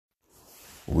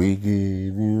We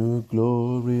give you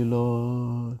glory,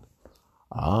 Lord,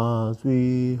 as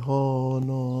we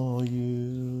honor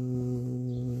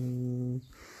you.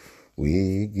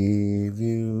 We give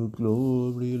you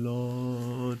glory,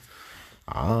 Lord,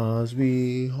 as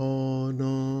we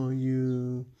honor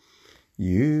you.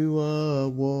 You are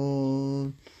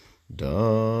wonderful.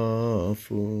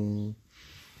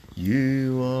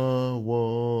 You are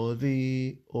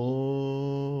worthy,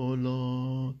 O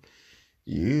Lord.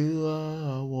 You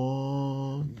are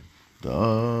wonderful.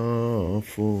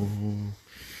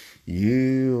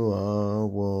 You are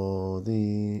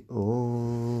worthy,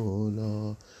 O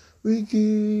Lord. We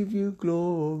give you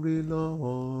glory,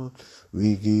 Lord.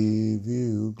 We give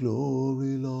you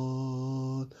glory,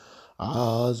 Lord,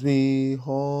 as we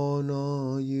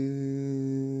honor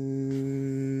you.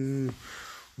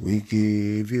 We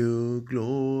give you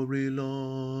glory,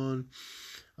 Lord,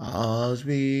 as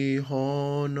we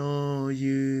honor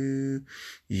you.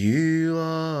 You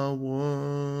are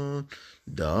wonderful.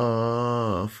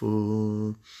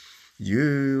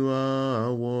 You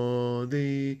are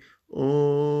worthy,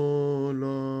 O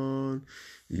Lord.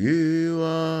 You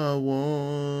are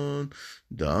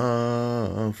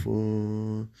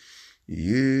wonderful.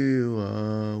 You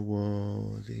are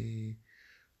worthy,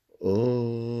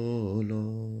 O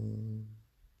Lord.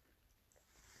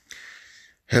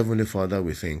 Heavenly Father,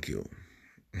 we thank you.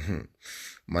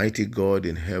 Mighty God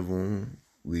in heaven,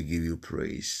 we give you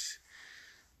praise.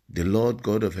 The Lord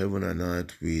God of heaven and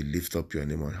earth, we lift up your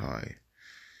name on high.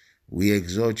 We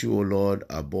exalt you, O Lord,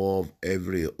 above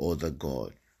every other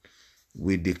God.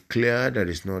 We declare that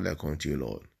it's not like unto you,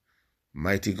 Lord.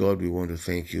 Mighty God, we want to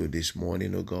thank you this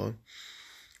morning, O God.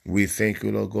 We thank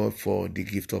you, Lord God, for the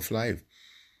gift of life.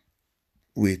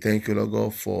 We thank you, Lord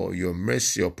God, for your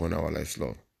mercy upon our lives,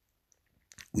 Lord.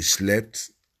 We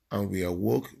slept and we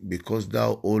awoke because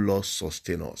thou, O Lord,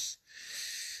 sustain us.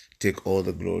 Take all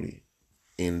the glory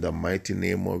in the mighty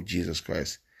name of Jesus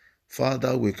Christ.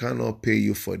 Father, we cannot pay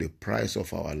you for the price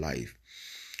of our life.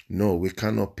 No, we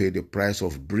cannot pay the price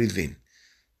of breathing.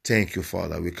 Thank you,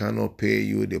 Father. We cannot pay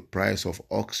you the price of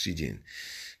oxygen.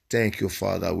 Thank you,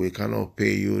 Father. We cannot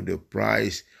pay you the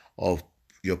price of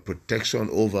your protection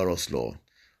over us, Lord.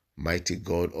 Mighty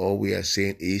God, all we are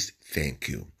saying is thank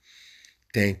you.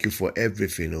 Thank you for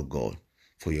everything, oh God,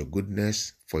 for your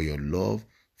goodness, for your love,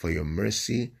 for your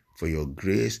mercy, for your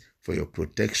grace, for your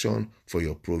protection, for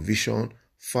your provision.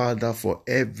 Father, for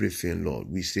everything, Lord,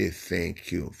 we say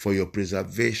thank you. For your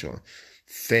preservation,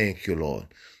 thank you, Lord.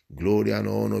 Glory and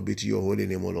honor be to your holy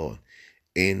name, O Lord.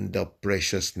 In the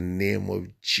precious name of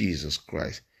Jesus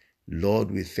Christ.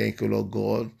 Lord, we thank you, Lord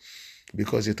God,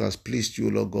 because it has pleased you,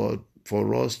 Lord God,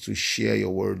 for us to share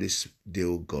your word this day,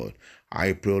 O God.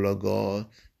 I pray, Lord God,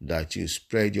 that you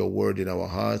spread your word in our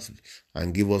hearts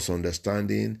and give us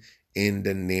understanding in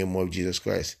the name of Jesus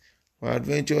Christ.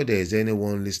 Adventure, there is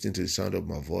anyone listening to the sound of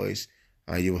my voice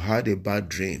and you had a bad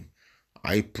dream,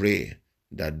 I pray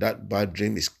that that bad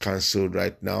dream is cancelled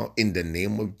right now in the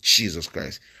name of Jesus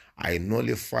Christ. I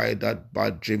nullify that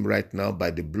bad dream right now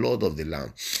by the blood of the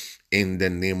Lamb in the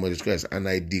name of Jesus Christ. And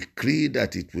I decree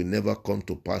that it will never come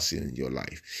to pass in your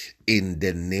life in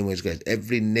the name of Jesus Christ.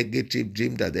 Every negative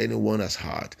dream that anyone has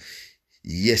had,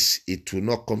 yes, it will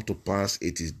not come to pass.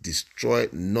 It is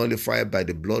destroyed, nullified by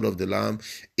the blood of the Lamb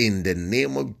in the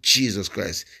name of Jesus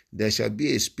Christ. There shall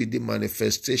be a speedy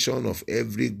manifestation of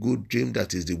every good dream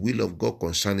that is the will of God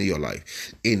concerning your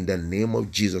life in the name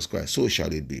of Jesus Christ. So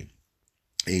shall it be.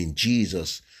 In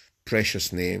Jesus'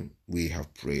 precious name we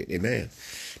have prayed. Amen.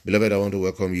 Beloved, I want to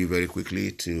welcome you very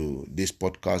quickly to this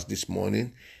podcast this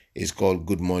morning. It's called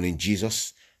Good Morning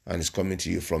Jesus, and it's coming to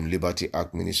you from Liberty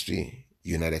Ark Ministry,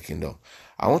 United Kingdom.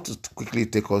 I want to quickly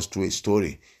take us to a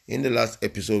story. In the last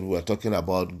episode, we were talking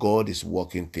about God is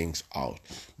working things out.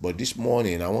 But this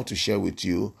morning, I want to share with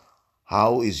you,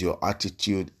 how is your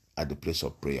attitude at the place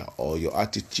of prayer, or your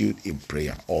attitude in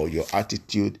prayer, or your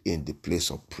attitude in the place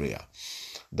of prayer?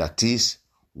 That is,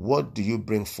 what do you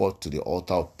bring forth to the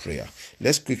altar of prayer?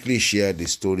 Let's quickly share the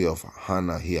story of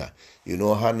Hannah here. You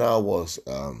know, Hannah was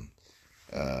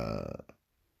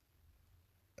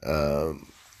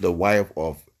the wife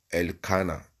of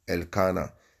Elkanah.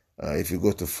 If you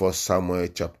go to 1 Samuel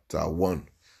chapter 1.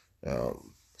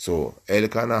 So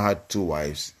Elkanah had two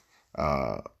wives,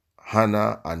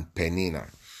 Hannah and Peninnah.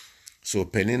 So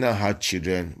Peninnah had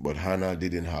children, but Hannah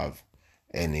didn't have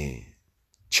any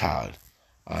child.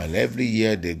 And every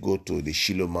year they go to the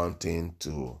Shiloh mountain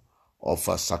to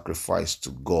offer sacrifice to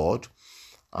God.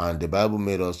 And the Bible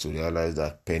made us to realize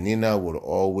that Peninnah would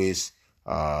always,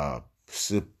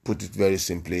 put it very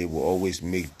simply, will always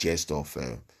make jest of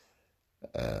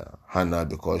Hannah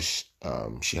because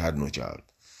she had no child.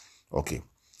 Okay.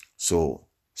 So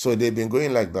they've been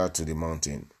going like that to the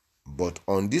mountain. But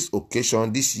on this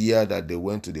occasion, this year that they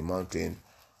went to the mountain,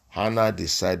 Hannah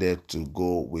decided to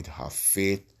go with her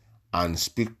faith and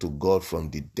speak to God from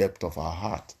the depth of her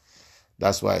heart.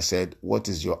 That's why I said, what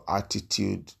is your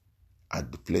attitude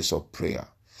at the place of prayer?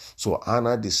 So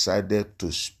Hannah decided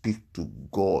to speak to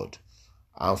God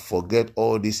and forget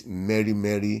all this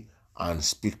Mary and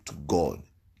speak to God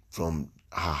from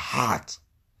her heart.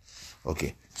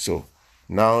 Okay, so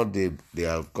now they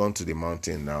have gone to the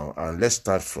mountain now, and let's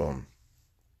start from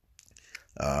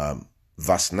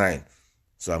verse 9.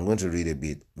 So I'm going to read a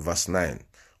bit, verse 9.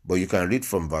 But you can read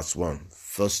from verse 1.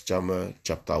 1 Samuel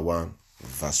chapter 1,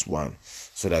 verse 1,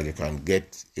 so that you can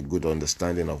get a good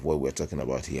understanding of what we're talking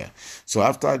about here. So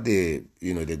after they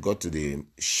got to the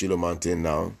Shiloh mountain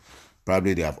now,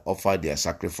 probably they have offered their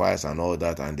sacrifice and all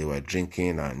that, and they were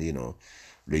drinking and,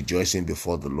 rejoicing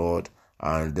before the Lord.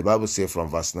 And the Bible says from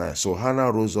verse 9, so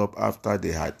Hannah rose up after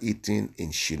they had eaten in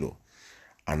Shiloh,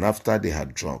 and after they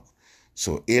had drunk.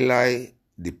 So Eli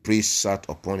the priest sat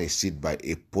upon a seat by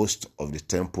a post of the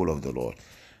temple of the Lord,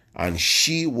 and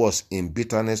she was in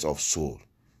bitterness of soul.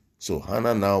 So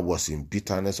Hannah now was in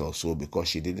bitterness of soul because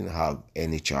she didn't have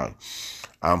any child,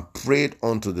 and prayed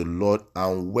unto the Lord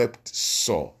and wept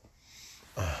sore.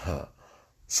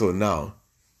 So now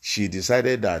she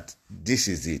decided that this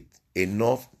is it.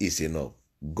 Enough is enough.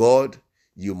 God,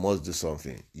 you must do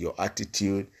something. Your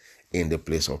attitude in the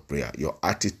place of prayer. Your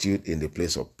attitude in the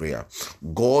place of prayer.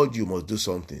 God, you must do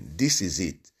something. This is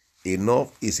it.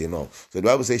 Enough is enough. So the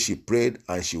Bible says she prayed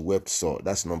and she wept sore.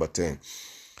 That's number 10.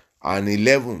 And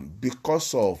 11,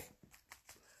 because of,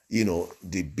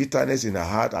 the bitterness in her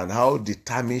heart and how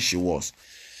determined she was.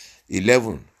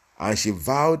 11, and she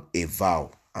vowed a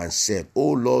vow and said,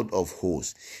 O Lord of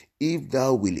hosts, if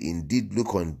thou will indeed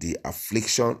look on the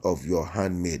affliction of your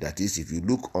handmaid, that is, if you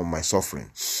look on my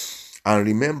suffering, and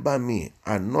remember me,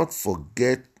 and not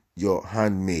forget your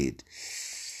handmaid,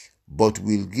 but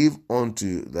will give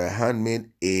unto the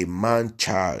handmaid a man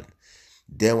child,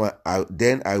 then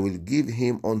I will give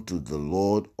him unto the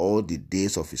Lord all the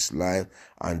days of his life,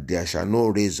 and there shall no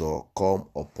razor come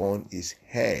upon his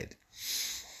head.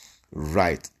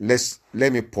 Right. Let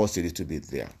me pause a little bit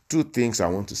there. Two things I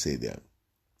want to say there.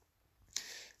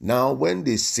 Now, when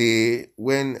they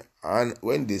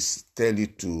tell you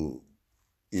to,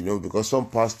 because some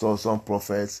pastors, some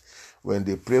prophets, when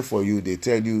they pray for you, they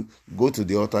tell you, go to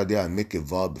the altar there and make a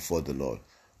vow before the Lord.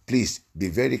 Please be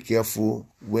very careful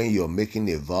when you're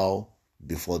making a vow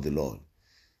before the Lord.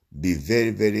 Be very,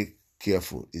 very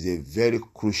careful. It's a very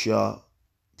crucial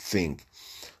thing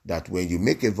that when you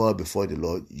make a vow before the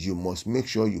Lord, you must make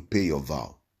sure you pay your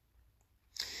vow.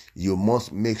 You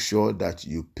must make sure that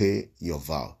you pay your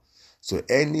vow. So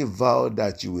any vow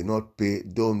that you will not pay,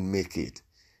 don't make it.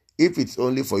 If it's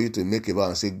only for you to make a vow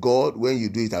and say, God, when you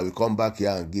do it, I will come back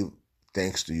here and give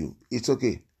thanks to you, it's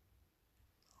okay.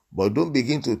 But don't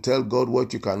begin to tell God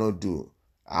what you cannot do.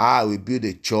 I will build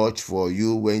a church for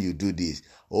you when you do this.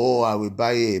 Oh, I will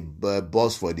buy a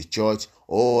bus for the church.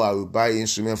 Oh, I will buy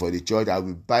instrument for the church. I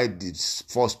will buy the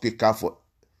first speaker for...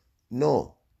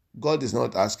 No, God is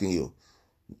not asking you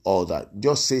all that.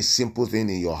 Just say simple thing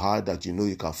in your heart that you know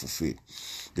you can fulfill.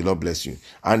 The Lord bless you.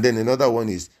 And then another one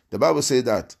is, the Bible says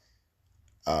that,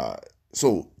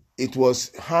 so it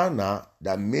was Hannah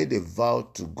that made a vow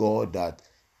to God that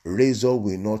razor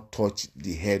will not touch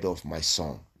the head of my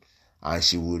son, and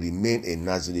she will remain a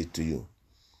Nazarene to you.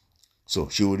 So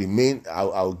she will remain,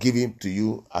 I'll give him to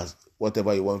you as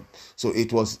whatever you want. So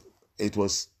it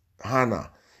was Hannah.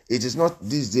 It is not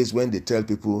these days when they tell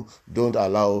people, don't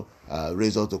allow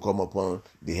razor to come upon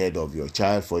the head of your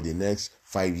child for the next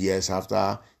 5 years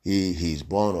after he is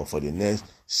born, or for the next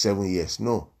 7 years.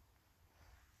 No.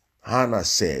 Hannah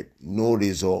said, no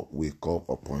razor will come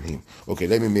upon him. Okay,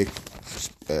 let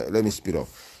me speed up.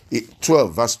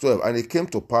 12, verse 12. And it came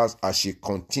to pass as she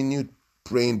continued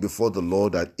praying before the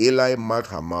Lord that Eli marked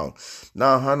her mouth.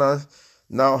 Now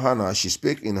Hannah, she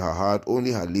spake in her heart,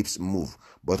 only her lips moved,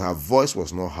 but her voice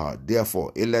was not heard.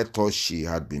 Therefore Eli thought she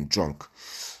had been drunk.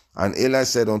 And Eli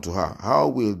said unto her, how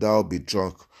wilt thou be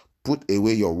drunk? Put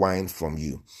away your wine from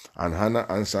you. And Hannah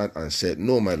answered and said,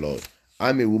 no, my Lord, I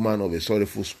am a woman of a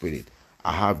sorrowful spirit.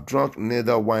 I have drunk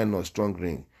neither wine nor strong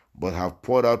drink, but have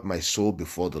poured out my soul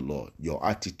before the Lord. Your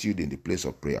attitude in the place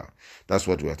of prayer. That's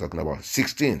what we are talking about.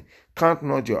 16. Count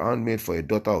not your handmaid for a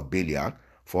daughter of Belial,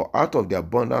 for out of the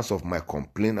abundance of my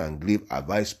complaint and grief have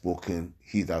I spoken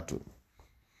hitherto.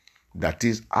 That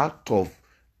is, out of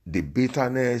the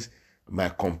bitterness, my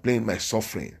complaint, my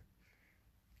suffering,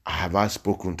 have I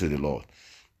spoken to the Lord.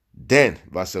 Then,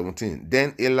 verse 17,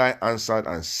 then Eli answered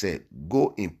and said,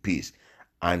 go in peace,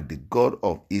 and the God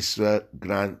of Israel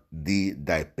grant thee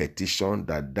thy petition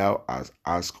that thou hast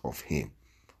asked of him.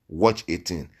 Watch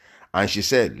 18. And she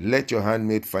said, let your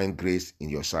handmaid find grace in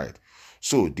your sight.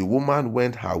 So the woman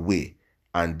went her way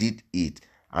and did eat,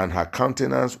 and her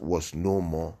countenance was no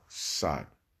more sad.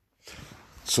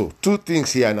 So two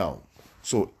things here now.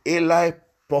 So Eli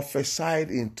prophesied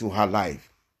into her life.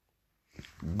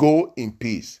 Go in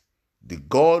peace. The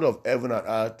God of heaven and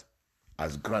earth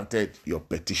has granted your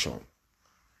petition.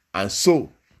 And so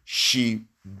she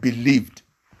believed.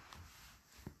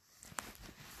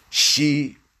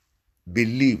 She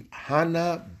believed.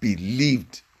 Hannah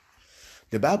believed.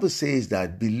 The Bible says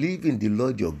that believe in the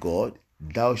Lord your God,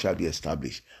 thou shalt be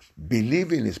established.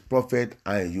 Believe in his prophet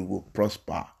and you will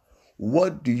prosper.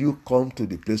 What do you come to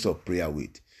the place of prayer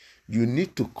with? You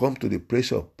need to come to the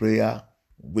place of prayer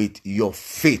with your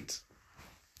faith.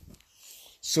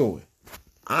 So,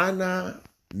 Hannah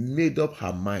made up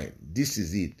her mind. This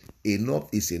is it. Enough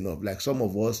is enough. Like some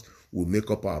of us will make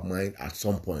up our mind at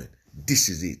some point. This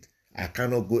is it. I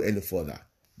cannot go any further.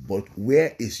 But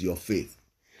where is your faith?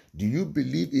 Do you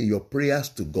believe in your prayers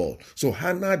to God? So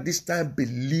Hannah this time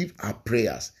believed her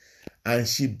prayers. And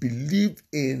she believed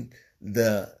in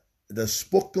the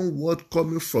spoken word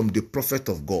coming from the prophet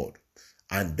of God.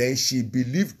 And then she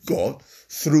believed God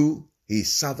through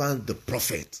his servant, the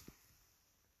prophet.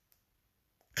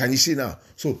 Can you see now?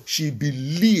 So she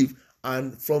believed,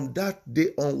 and from that day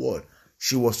onward,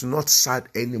 she was not sad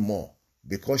anymore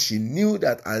because she knew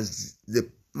that as the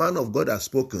man of God has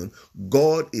spoken,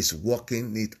 God is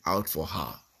working it out for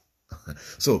her.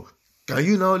 So can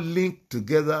you now link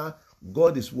together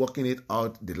God is working it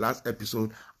out, the last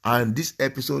episode, and this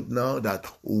episode now, that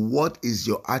what is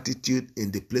your attitude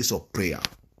in the place of prayer?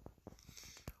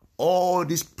 All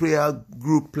this prayer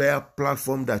group, prayer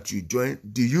platform that you join,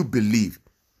 do you believe?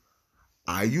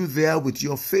 Are you there with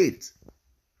your faith?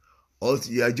 Or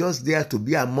you are just there to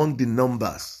be among the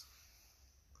numbers?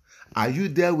 Are you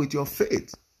there with your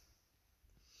faith?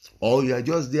 Or you are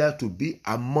just there to be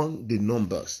among the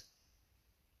numbers?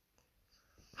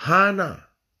 Hannah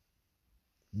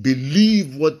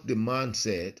believed what the man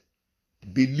said,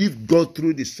 believed God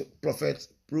through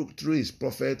his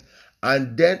prophet,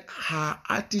 and then her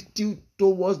attitude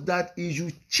towards that issue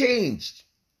changed.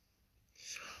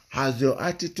 Has your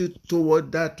attitude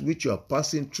toward that which you are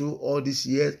passing through all these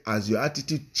years, has your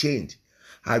attitude changed?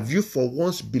 Have you for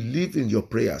once believed in your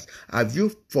prayers? Have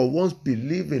you for once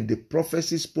believed in the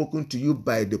prophecy spoken to you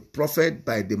by the prophet,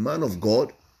 by the man of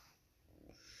God?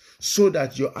 So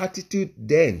that your attitude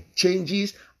then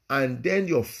changes, and then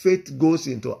your faith goes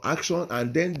into action,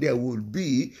 and then there will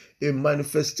be a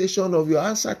manifestation of your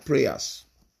answered prayers.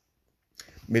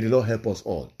 May the Lord help us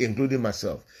all, including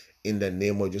myself, in the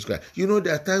name of Jesus Christ. You know,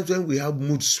 there are times when we have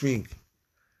mood swing.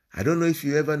 I don't know if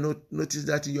you ever notice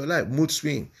that in your life. Mood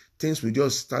swing. Things will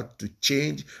just start to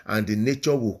change, and the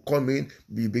nature will come in.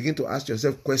 You begin to ask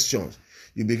yourself questions.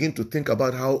 You begin to think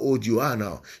about how old you are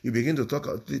now. You begin to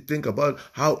think about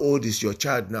how old is your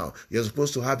child now. You're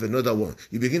supposed to have another one.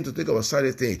 You begin to think about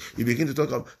certain things. You begin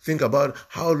to think about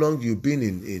how long you've been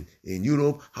in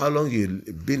Europe, how long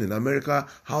you've been in America,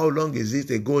 how long is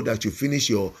it ago that you finished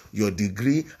your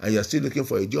degree and you're still looking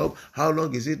for a job? How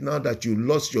long is it now that you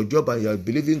lost your job and you're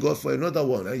believing God for another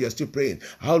one and you're still praying?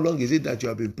 How long is it that you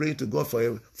have been praying to God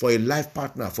for a life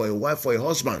partner, for a wife, for a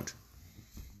husband?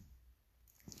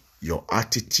 Your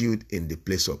attitude in the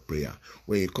place of prayer.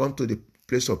 When you come to the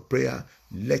place of prayer,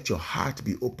 let your heart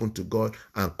be open to God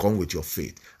and come with your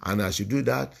faith. And as you do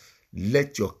that,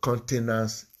 let your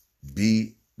countenance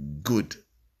be good,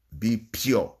 be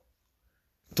pure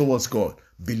towards God,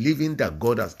 believing that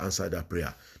God has answered that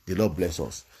prayer. The Lord bless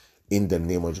us in the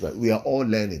name of Jesus. We are all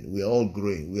learning, we are all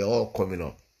growing, we are all coming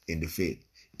up in the faith.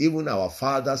 Even our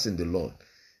fathers in the Lord,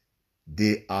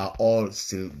 they are all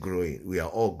still growing. We are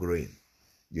all growing.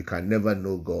 You can never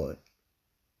know God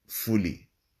fully.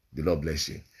 The Lord bless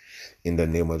you in the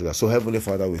name of God. So Heavenly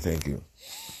Father, we thank you.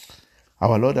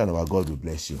 Our Lord and our God, we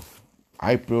bless you.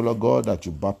 I pray, Lord God, that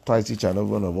you baptize each and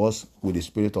every one of us with the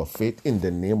spirit of faith in the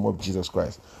name of Jesus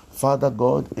Christ. Father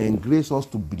God, engrace us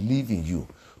to believe in you,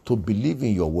 to believe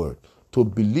in your word, to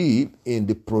believe in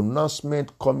the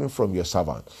pronouncement coming from your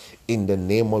servant in the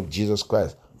name of Jesus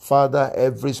Christ. Father,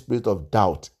 every spirit of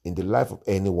doubt in the life of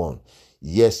anyone,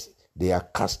 yes, they are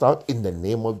cast out in the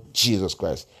name of Jesus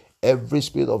Christ. Every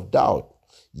spirit of doubt,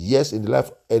 yes, in the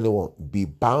life of anyone, be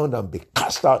bound and be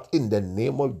cast out in the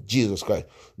name of Jesus Christ.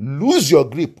 Lose your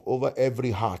grip over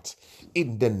every heart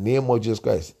in the name of Jesus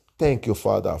Christ. Thank you,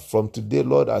 Father. From today,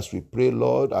 Lord, as we pray,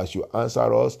 Lord, as you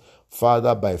answer us,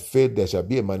 Father, by faith, there shall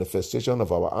be a manifestation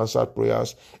of our answered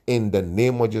prayers in the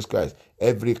name of Jesus Christ.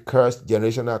 Every cursed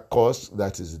generational curse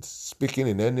that is speaking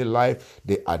in any life,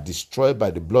 they are destroyed by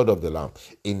the blood of the Lamb.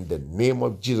 In the name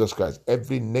of Jesus Christ,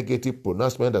 every negative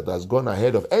pronouncement that has gone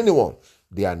ahead of anyone,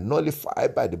 they are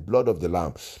nullified by the blood of the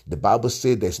Lamb. The Bible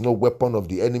says there's no weapon of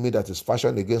the enemy that is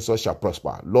fashioned against us shall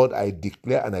prosper. Lord, I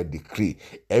declare and I decree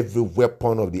every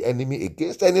weapon of the enemy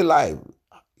against any life,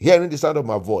 hearing the sound of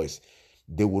my voice,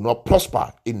 they will not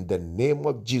prosper in the name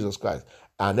of Jesus Christ.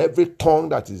 And every tongue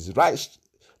that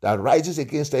rises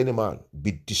against any man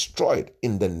be destroyed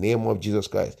in the name of Jesus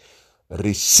Christ.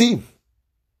 Receive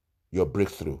your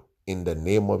breakthrough in the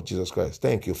name of Jesus Christ.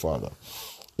 Thank you, Father.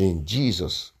 In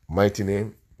Jesus' mighty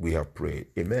name, we have prayed.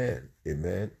 Amen.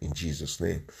 Amen. In Jesus'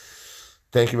 name.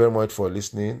 Thank you very much for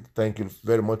listening. Thank you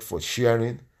very much for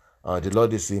sharing. The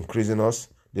Lord is increasing us.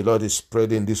 The Lord is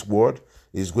spreading this word.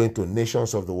 It's going to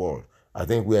nations of the world. I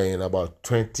think we are in about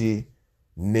 20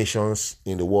 nations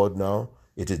in the world now.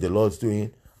 It is the Lord's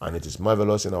doing, and it is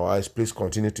marvelous in our eyes. Please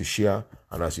continue to share,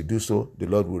 and as you do so, the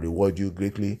Lord will reward you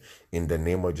greatly in the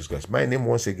name of Jesus Christ. My name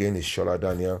once again is Shola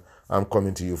Daniel. I'm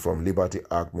coming to you from Liberty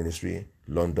Ark Ministry,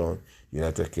 London,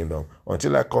 United Kingdom.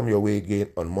 Until I come your way again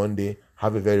on Monday,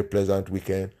 have a very pleasant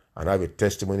weekend and have a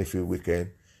testimony-filled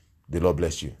weekend. The Lord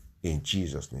bless you. In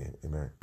Jesus' name, amen.